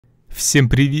Всем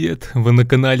привет! Вы на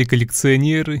канале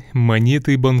коллекционеры,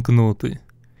 монеты и банкноты.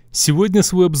 Сегодня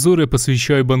свой обзор я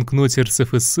посвящаю банкноте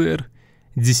РСФСР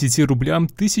 10 рублям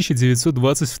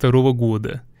 1922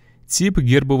 года, тип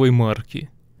гербовой марки.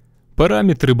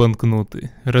 Параметры банкноты.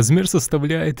 Размер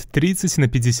составляет 30 на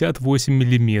 58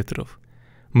 мм.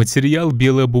 Материал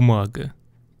белая бумага.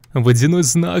 Водяной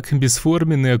знак,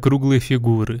 бесформенные округлые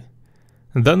фигуры.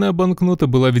 Данная банкнота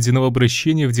была введена в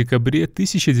обращение в декабре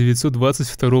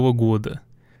 1922 года.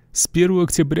 С 1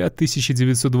 октября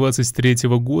 1923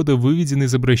 года выведены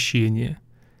из обращения.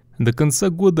 До конца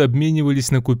года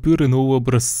обменивались на купюры нового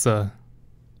образца.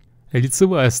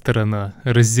 Лицевая сторона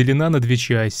разделена на две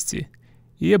части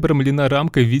и обрамлена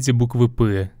рамкой в виде буквы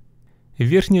 «П».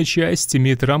 Верхняя часть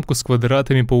имеет рамку с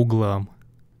квадратами по углам.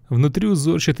 Внутри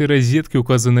узорчатой розетки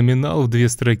указан номинал в две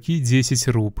строки 10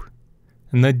 руб.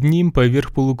 Над ним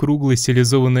поверх полукруглой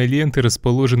стилизованной ленты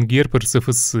расположен герб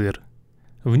РСФСР.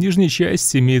 В нижней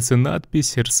части имеется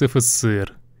надпись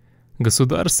 «РСФСР».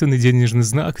 Государственный денежный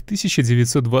знак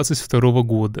 1922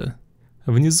 года.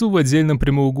 Внизу в отдельном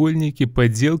прямоугольнике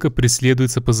подделка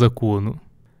преследуется по закону.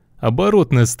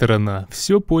 Оборотная сторона.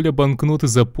 Все поле банкноты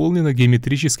заполнено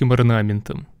геометрическим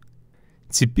орнаментом.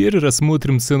 Теперь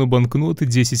рассмотрим цену банкноты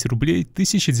 10 рублей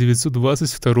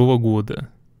 1922 года.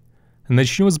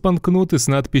 Начнем с банкноты с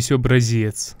надписью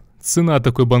 «Образец». Цена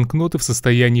такой банкноты в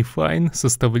состоянии Fine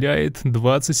составляет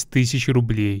 20 тысяч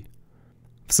рублей.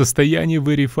 В состоянии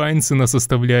Very Fine цена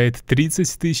составляет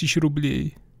 30 тысяч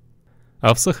рублей.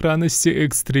 А в сохранности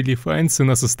Extremely Fine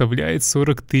цена составляет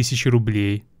 40 тысяч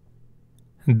рублей.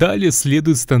 Далее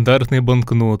следуют стандартные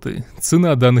банкноты.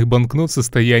 Цена данных банкнот в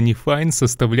состоянии Fine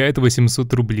составляет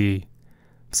 800 рублей.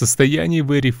 В состоянии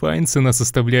Very Fine цена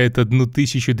составляет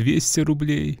 1200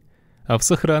 рублей. А в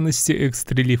сохранности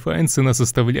Extremely Fine цена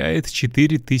составляет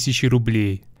 4000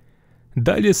 рублей.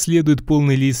 Далее следует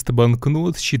полный лист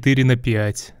банкнот 4 на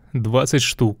 5, 20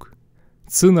 штук.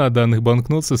 Цена данных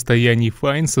банкнот в состоянии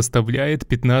Fine составляет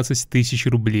 15 тысяч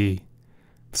рублей.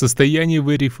 В состоянии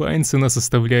Very Fine цена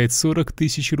составляет 40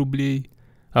 тысяч рублей,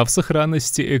 а в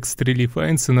сохранности Extremely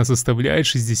Fine цена составляет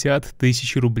 60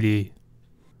 тысяч рублей.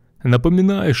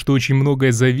 Напоминаю, что очень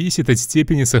многое зависит от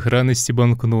степени сохранности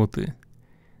банкноты.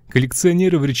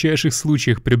 Коллекционеры в редчайших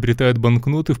случаях приобретают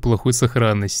банкноты в плохой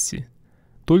сохранности.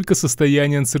 Только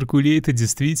состояние Uncirculated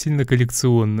действительно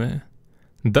коллекционное.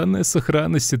 Данная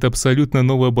сохранность – это абсолютно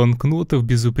новая банкнота в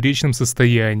безупречном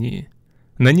состоянии.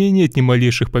 На ней нет ни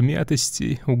малейших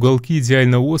помятостей, уголки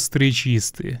идеально острые и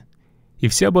чистые. И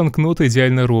вся банкнота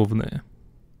идеально ровная.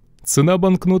 Цена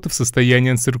банкноты в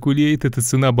состоянии Uncirculated и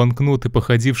цена банкноты,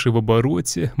 походившей в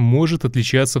обороте, может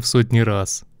отличаться в сотни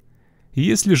раз.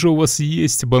 Если же у вас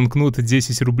есть банкнота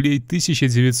 10 рублей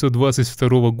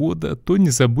 1922 года, то не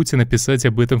забудьте написать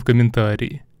об этом в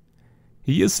комментарии.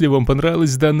 Если вам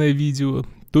понравилось данное видео,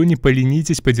 то не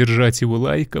поленитесь поддержать его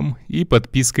лайком и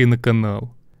подпиской на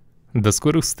канал. До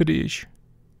скорых встреч!